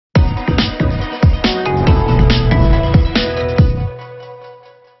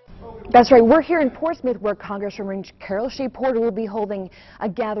That's right. We're here in Portsmouth where Congresswoman Carol Shea-Porter will be holding a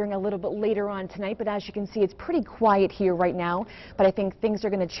gathering a little bit later on tonight. But as you can see, it's pretty quiet here right now. But I think things are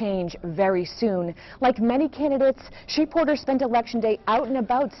going to change very soon. Like many candidates, Shea-Porter spent Election Day out and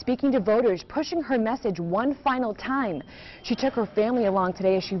about speaking to voters, pushing her message one final time. She took her family along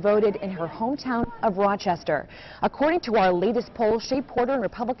today as she voted in her hometown of Rochester. According to our latest poll, Shea-Porter and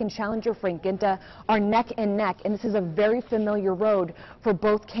Republican challenger Frank Guinta are neck and neck. And this is a very familiar road for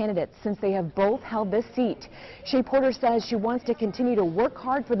both candidates, since they have both held this seat. Shea-Porter says she wants to continue to work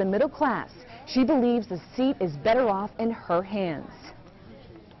hard for the middle class. She believes the seat is better off in her hands.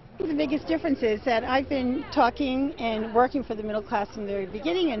 The biggest difference is that I've been talking and working for the middle class from the very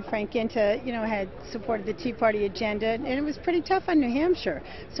beginning, and Frank Guinta, had supported the Tea Party agenda, and it was pretty tough on New Hampshire.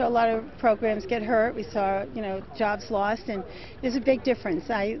 So a lot of programs get hurt. We saw, jobs lost, and there's a big difference.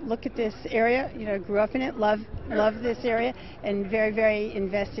 I look at this area, grew up in it, love this area, and very, very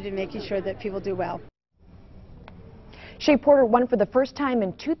invested in making sure that people do well. Shea-Porter won for the first time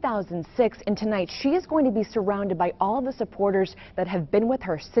in 2006, and tonight she is going to be surrounded by all the supporters that have been with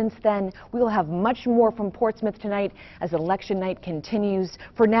her since then. We will have much more from Portsmouth tonight as election night continues.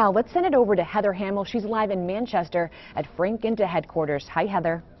 For now, let's send it over to Heather Hamill. She's live in Manchester at Frank Guinta headquarters. Hi,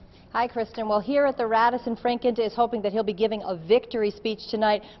 Heather. Hi, Kristen. Well, here at the Radisson, Frank Guinta is hoping that he'll be giving a victory speech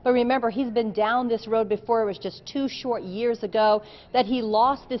tonight. But remember, he's been down this road before. It was just 2 short years ago that he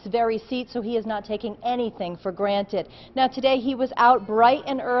lost this very seat, so he is not taking anything for granted. Now, today he was out bright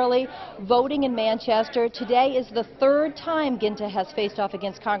and early voting in Manchester. Today is the 3rd time Guinta has faced off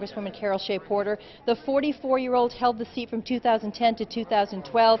against Congresswoman Carol Shea-Porter. The 44-year-old held the seat from 2010 to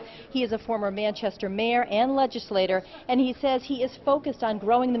 2012. He is a former Manchester mayor and legislator, and he says he is focused on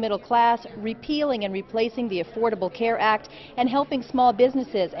growing the middle class, repealing and replacing the Affordable Care Act, and helping small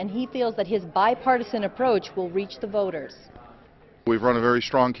businesses, and he feels that his bipartisan approach will reach the voters. We've run a very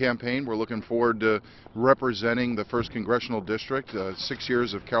strong campaign. We're looking forward to representing the 1st Congressional District. 6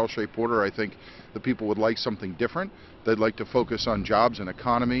 years of Carol Shea-Porter, I think the people would like something different. They'd like to focus on jobs and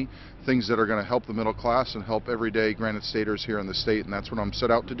economy, things that are going to help the middle class and help everyday Granite Staters here in the state, and that's what I'm set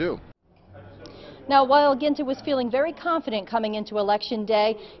out to do. Now, while Guinta was feeling very confident coming into Election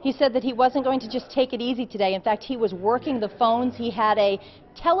Day, he said that he wasn't going to just take it easy today. In fact, he was working the phones. He had a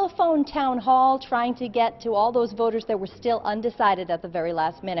telephone town hall trying to get to all those voters that were still undecided at the very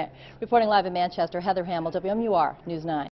last minute. Reporting live in Manchester, Heather Hamill, WMUR News 9.